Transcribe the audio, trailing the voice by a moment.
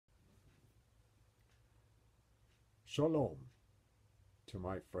Shalom to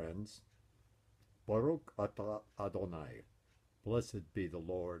my friends. Baruch atah Adonai. Blessed be the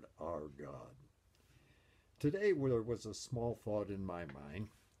Lord our God. Today there was a small thought in my mind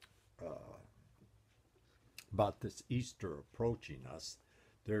about this Easter approaching us.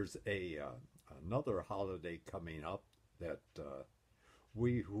 There's another holiday coming up that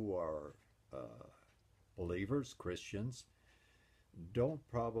we who are believers, Christians, don't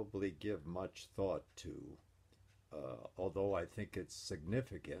probably give much thought to, although I think it's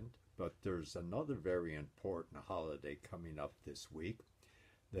significant. But there's another very important holiday coming up this week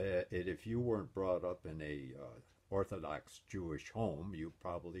that if you weren't brought up in a Orthodox Jewish home, you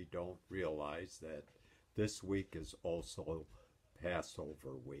probably don't realize that this week is also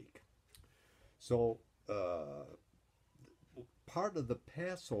Passover week. So part of the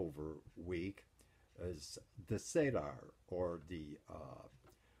Passover week is the Seder, or the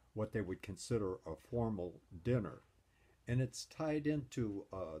what they would consider a formal dinner. And it's tied into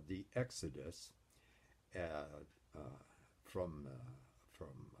the Exodus from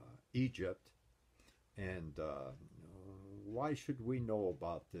Egypt. And why should we know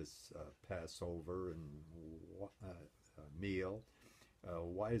about this Passover and meal?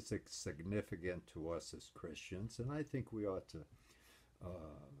 Why is it significant to us as Christians? And I think we ought to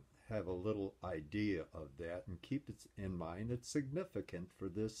have a little idea of that and keep it in mind. It's significant for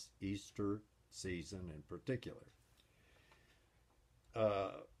this Easter season in particular.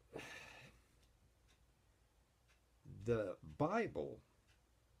 The Bible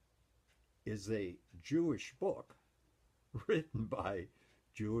is a Jewish book written by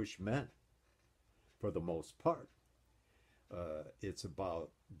Jewish men for the most part. It's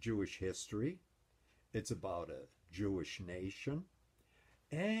about Jewish history. It's about a Jewish nation.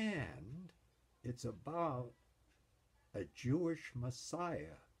 And it's about a Jewish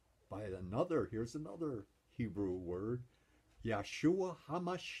Messiah by here's another Hebrew word, Yeshua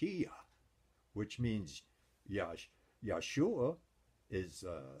HaMashiach, which means Yeshua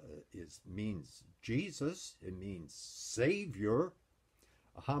means Jesus. It means Savior.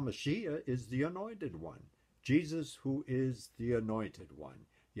 HaMashiach is the Anointed One. Jesus, who is the Anointed One.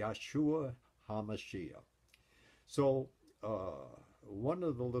 Yeshua HaMashiach. So one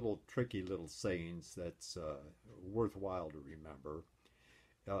of the little tricky little sayings that's worthwhile to remember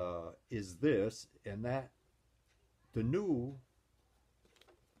is this, and that the new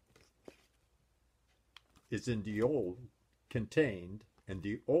is in the old contained, and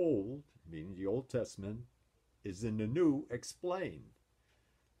the old, meaning the Old Testament, is in the new explained.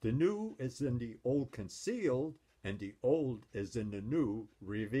 The new is in the old concealed, and the old is in the new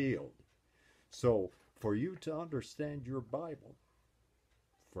revealed. So for you to understand your Bible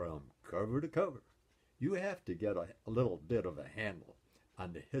from cover to cover, you have to get a little bit of a handle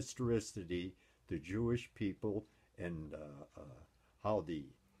on the historicity, the Jewish people, and how the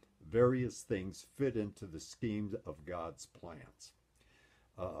various things fit into the schemes of God's plans.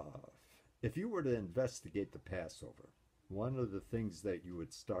 If you were to investigate the Passover, one of the things that you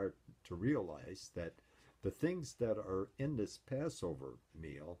would start to realize that the things that are in this Passover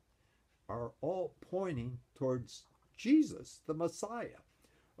meal are all pointing towards Jesus, the Messiah.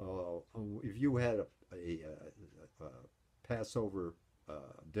 If you had a Passover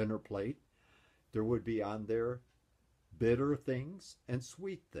dinner plate, there would be on there bitter things and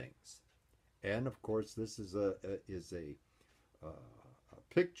sweet things. And of course, this is a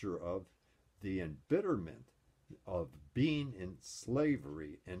picture of the embitterment of being in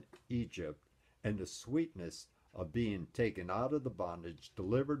slavery in Egypt and the sweetness of being taken out of the bondage,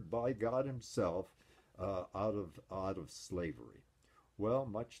 delivered by God himself out of slavery. Well,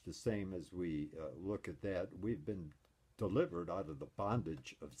 much the same as we look at that, we've been delivered out of the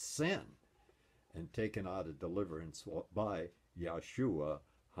bondage of sin and taken out of deliverance by Yeshua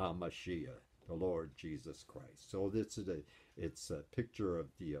HaMashiach, the Lord Jesus Christ. So it's a picture of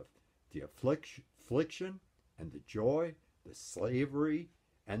the affliction and the joy, the slavery,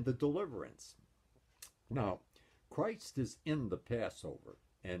 and the deliverance. Now, Christ is in the Passover,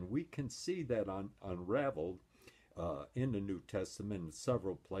 and we can see that unraveled in the New Testament in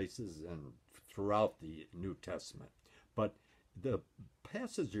several places and throughout the New Testament. But the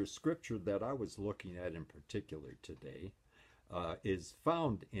passage of scripture that I was looking at in particular today is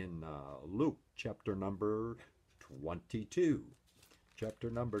found in Luke chapter number 22. Chapter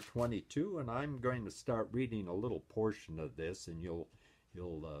number 22, and I'm going to start reading a little portion of this, and you'll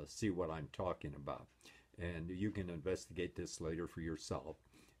see what I'm talking about. And you can investigate this later for yourself.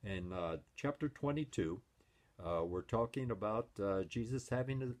 In chapter 22, we're talking about Jesus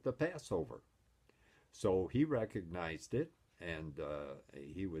having the Passover. So he recognized it, and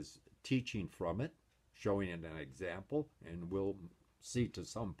he was teaching from it, showing it an example, and we'll see to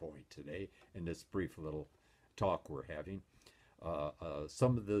some point today in this brief little talk we're having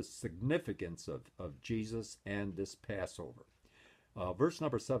some of the significance of Jesus and this Passover. Verse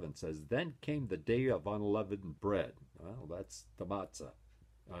number 7 says, "Then came the day of unleavened bread." Well, that's the matzah,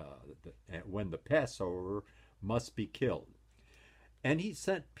 when the Passover must be killed. "And he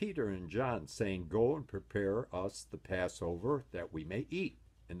sent Peter and John, saying, Go and prepare us the Passover, that we may eat.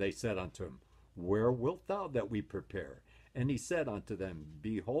 And they said unto him, Where wilt thou that we prepare? And he said unto them,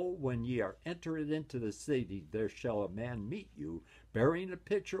 Behold, when ye are entered into the city, there shall a man meet you, bearing a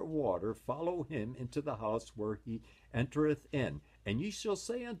pitcher of water. Follow him into the house where he entereth in. And ye shall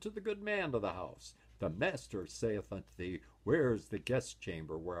say unto the good man of the house, The master saith unto thee, Where is the guest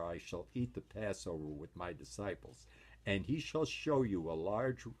chamber where I shall eat the Passover with my disciples? And he shall show you a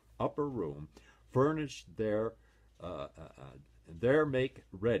large upper room, furnished there, there make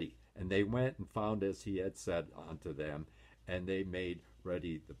ready. And they went and found as he had said unto them, and they made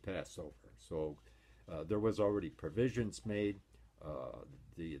ready the Passover." So there was already provisions made.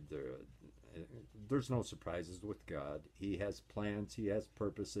 There's no surprises with God. He has plans, he has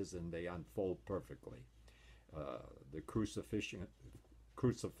purposes, and they unfold perfectly. The crucifixion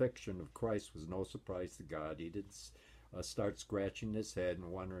of Christ was no surprise to God. He didn't start scratching his head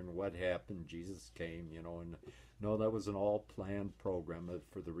and wondering what happened. Jesus came, and no, that was an all-planned program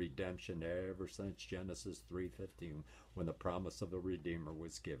for the redemption ever since Genesis 3:15, when the promise of the Redeemer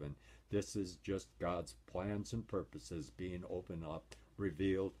was given. This is just God's plans and purposes being opened up,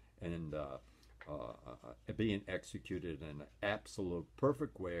 revealed, and being executed in an absolute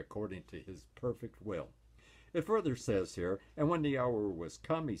perfect way according to his perfect will. It further says here, "And when the hour was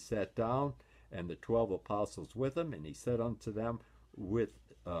come, he sat down, and the 12 apostles with him, and he said unto them, With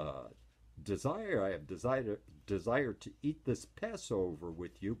desire I have desire to eat this Passover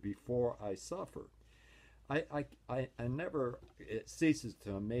with you before I suffer." I never, it ceases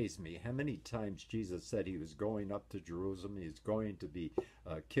to amaze me how many times Jesus said he was going up to Jerusalem, he was going to be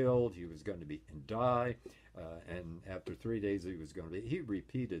killed, he was going to be and die, and after 3 days he was going to be. He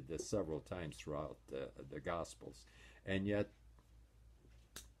repeated this several times throughout the Gospels, and yet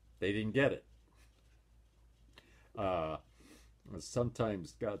they didn't get it.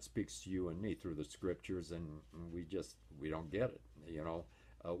 Sometimes God speaks to you and me through the scriptures, and we don't get it.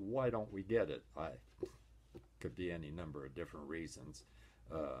 Why don't we get it? Could be any number of different reasons.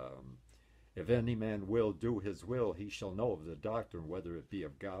 If any man will do his will, he shall know of the doctrine, whether it be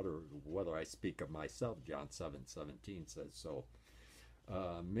of God or whether I speak of myself. John 7:17 says so.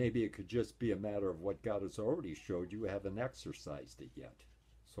 Maybe it could just be a matter of what God has already showed you, haven't exercised it yet.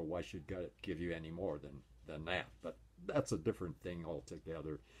 So why should God give you any more than that? But that's a different thing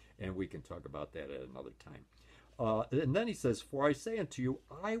altogether, and we can talk about that at another time. And then he says, "For I say unto you,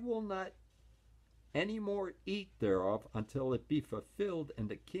 I will not any more eat thereof until it be fulfilled in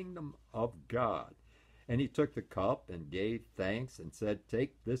the kingdom of God." And he took the cup and gave thanks and said,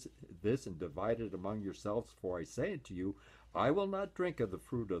 "Take this and divide it among yourselves, for I say unto you, I will not drink of the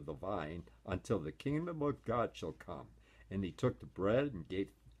fruit of the vine until the kingdom of God shall come." And he took the bread and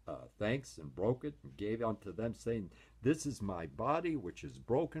gave thanks and broke it and gave unto them, saying, "This is my body, which is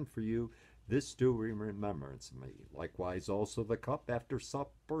broken for you. This do in remembrance of me." Likewise also the cup after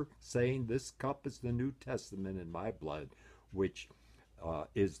supper, saying, "This cup is the New Testament in my blood, which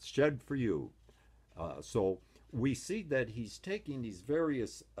is shed for you." So we see that he's taking these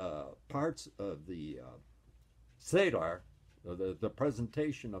various parts of the Seder, the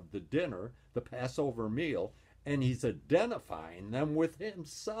presentation of the dinner, the Passover meal, and he's identifying them with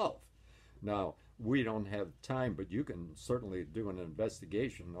himself. Now, we don't have time, but you can certainly do an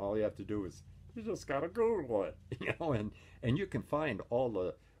investigation. All you have to do is you just got to Google it, and you can find all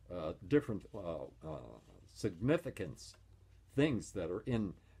the different significance things that are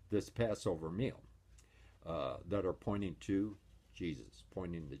in this Passover meal that are pointing to Jesus,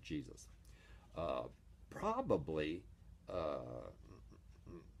 Probably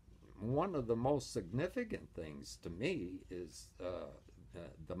one of the most significant things to me is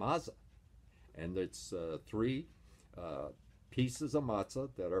the matzah. And it's 3 pieces of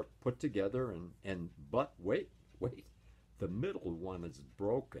matzah that are put together, but wait, the middle one is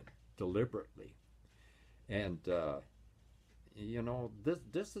broken deliberately. And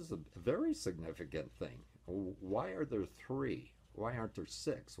this is a very significant thing. Why are there 3? Why aren't there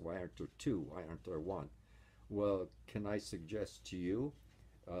 6? Why aren't there 2? Why aren't there 1? Well, can I suggest to you,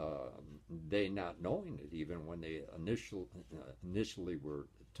 they not knowing it, even when they initially were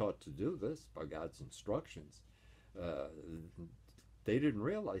taught to do this by God's instructions, they didn't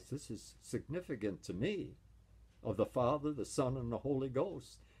realize this is significant to me, of the Father, the Son, and the Holy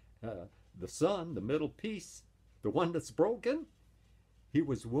Ghost. the Son, the middle piece, the one that's broken. He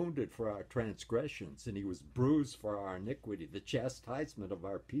was wounded for our transgressions, and he was bruised for our iniquity. The chastisement of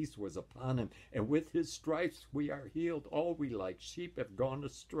our peace was upon him, and with his stripes we are healed. All we like sheep have gone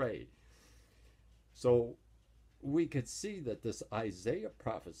astray. So we could see that this Isaiah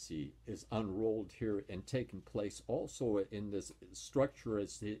prophecy is unrolled here and taking place also in this structure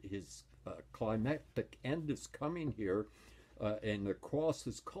as his climactic end is coming here, and the cross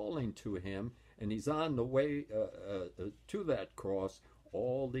is calling to him, and he's on the way to that cross.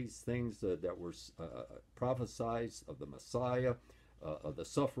 All these things that were prophesied of the Messiah, of the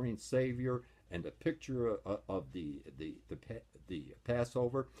suffering Savior, and a picture of the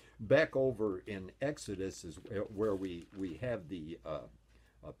Passover. Back over in Exodus is where we have the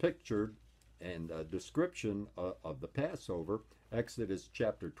picture and description of the Passover, Exodus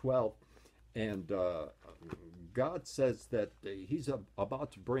chapter 12. And God says that he's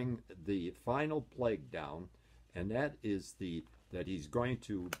about to bring the final plague down, and that is that he's going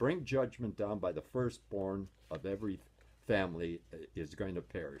to bring judgment down by the firstborn of every family is going to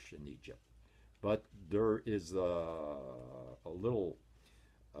perish in Egypt. But there is a little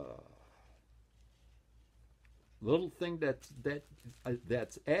thing that's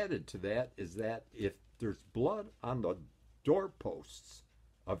added to that, is that if there's blood on the doorposts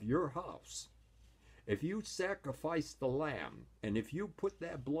of your house, if you sacrifice the lamb, and if you put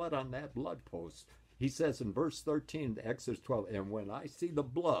that blood on that blood post, he says in verse 13, Exodus 12, and when I see the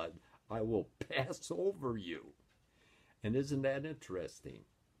blood, I will pass over you. And isn't that interesting?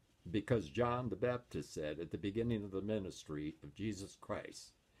 Because John the Baptist said at the beginning of the ministry of Jesus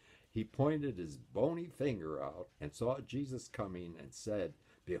Christ, he pointed his bony finger out and saw Jesus coming and said,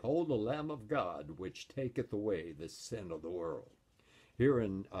 behold the Lamb of God, which taketh away the sin of the world. Here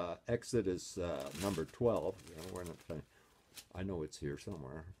in Exodus number 12, I know it's here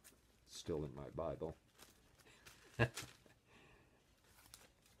somewhere. Still in my Bible.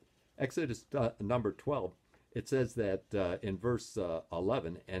 Exodus number 12, it says that in verse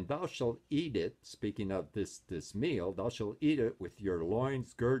 11, and thou shalt eat it, speaking of this meal, thou shalt eat it with your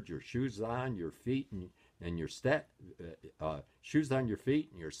loins girded, your shoes on your feet, and your staff, shoes on your feet,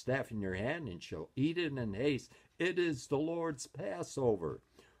 and your staff in your hand, and shall eat it in haste. It is the Lord's Passover.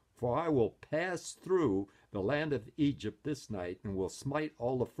 For I will pass through the land of Egypt this night, and will smite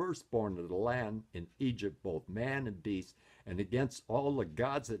all the firstborn of the land in Egypt, both man and beast, and against all the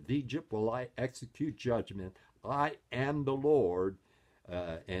gods of Egypt will I execute judgment. I am the Lord.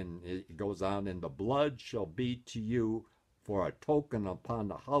 And it goes on, and the blood shall be to you for a token upon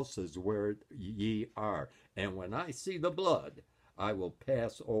the houses where ye are. And when I see the blood, I will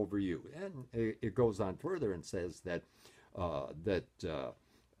pass over you. And it goes on further and says that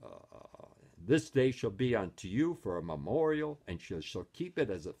this day shall be unto you for a memorial, and you shall keep it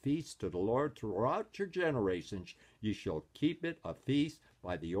as a feast to the Lord throughout your generations. You shall keep it a feast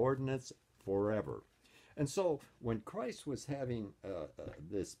by the ordinance forever. And so when Christ was having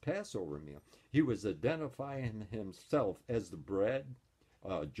this Passover meal, he was identifying himself as the bread.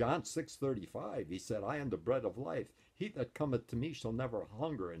 John 6:35, he said, I am the bread of life. He that cometh to me shall never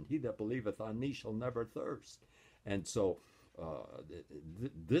hunger, and he that believeth on me shall never thirst. And so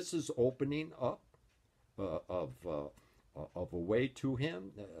this is opening up of a way to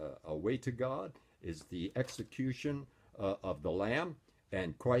him, a way to God, is the execution of the Lamb,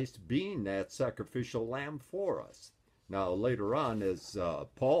 and Christ being that sacrificial lamb for us. Now, later on, as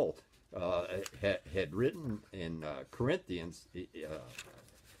Paul had written in Corinthians,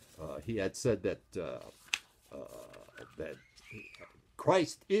 he had said that that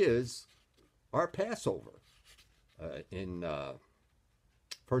Christ is our Passover. In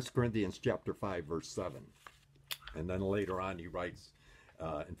 1 Corinthians chapter 5, verse 7. And then later on he writes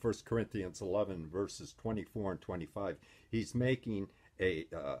in 1 Corinthians 11, verses 24 and 25, he's making a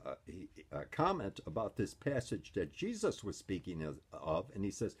comment about this passage that Jesus was speaking of, and he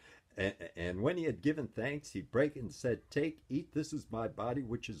says, and when he had given thanks, he brake and said, take, eat, this is my body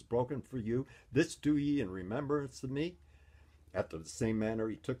which is broken for you. This do ye in remembrance of me. After the same manner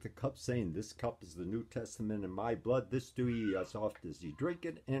he took the cup, saying, this cup is the New Testament in my blood. This do ye as oft as ye drink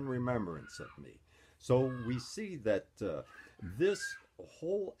it in remembrance of me. So we see that this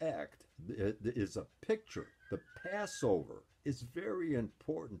whole act is a picture. The Passover is very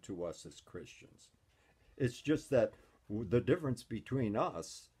important to us as Christians. It's just that the difference between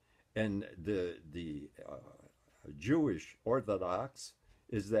us and the Jewish Orthodox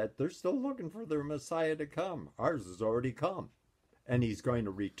is that they're still looking for their Messiah to come. Ours has already come, and he's going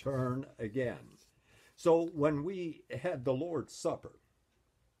to return again. So when we had the Lord's Supper,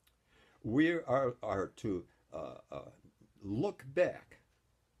 we are to look back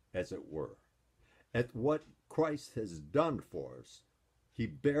as it were, at what Christ has done for us. He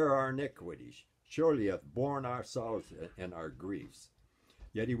bare our iniquities, surely hath borne our sorrows and our griefs.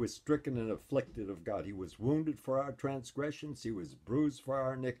 Yet he was stricken and afflicted of God. He was wounded for our transgressions. He was bruised for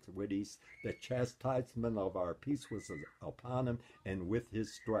our iniquities. The chastisement of our peace was upon him, and with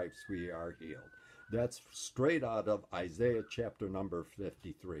his stripes we are healed. That's straight out of Isaiah chapter number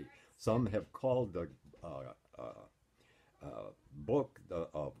 53. Some have called the book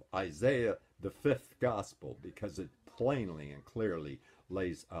of Isaiah the fifth gospel, because it plainly and clearly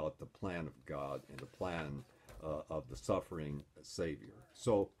lays out the plan of God and the plan of the suffering Savior.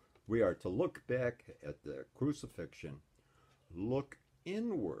 So we are to look back at the crucifixion, look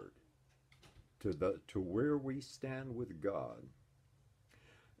inward to where we stand with God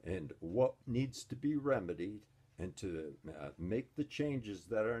and what needs to be remedied, and to make the changes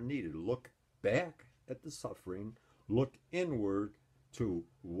that are needed. Look back at the suffering, look inward to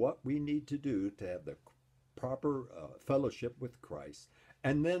what we need to do to have the proper fellowship with Christ.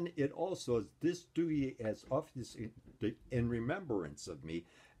 And then it also is, this do ye as often in remembrance of me,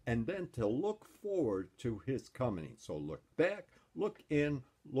 and then to look forward to his coming. So look back, look in,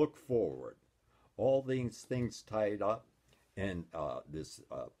 look forward. All these things tied up, and this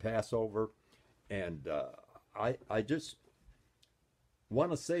Passover. And I just want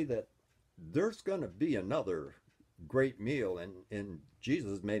to say that there's going to be another great meal, and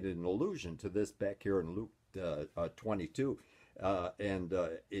Jesus made an allusion to this back here in Luke 22. And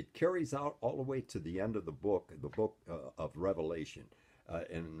it carries out all the way to the end of the book of Revelation.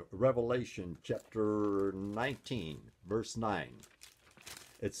 In Revelation chapter 19, verse 9,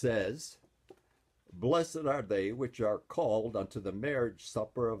 it says, "Blessed are they which are called unto the marriage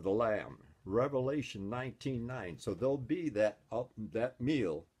supper of the Lamb." Revelation 19:9. So there'll be that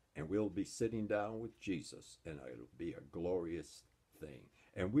meal, and we'll be sitting down with Jesus, and it'll be a glorious thing.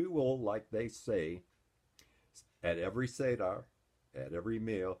 And we will, like they say, at every Seder, at every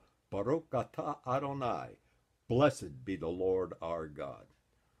meal, Baruch atah Adonai, blessed be the Lord our God.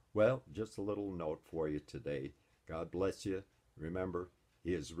 Well, just a little note for you today. God bless you. Remember,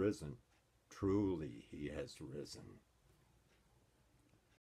 he is risen. Truly, he has risen.